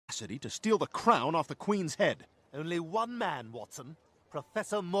To steal the crown off the Queen's head. Only one man, Watson.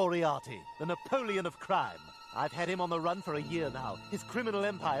 Professor Moriatti, the Napoleon of crime. I've had him on the run for a year now. His criminal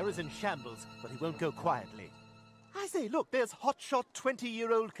empire is in shambles, but he won't go quietly. I say, look, there's hotshot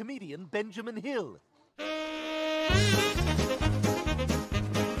 20-year-old comedian Benjamin Hill.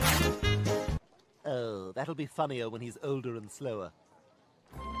 Oh, that'll be funnier when he's older and slower.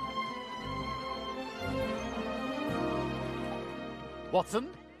 Watson,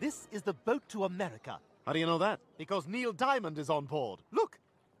 this is the boat to America. How do you know that? Because Neil Diamond is on board. Look!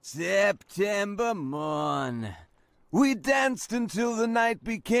 September morn. We danced until the night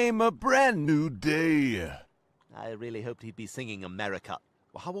became a brand new day. I really hoped he'd be singing America.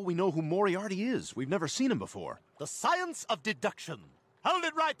 Well, how will we know who Moriarty is? We've never seen him before. The science of deduction. Hold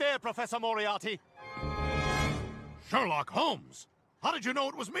it right there, Professor Moriarty. Sherlock Holmes! How did you know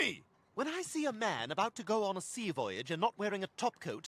it was me? When I see a man about to go on a sea voyage and not wearing a topcoat,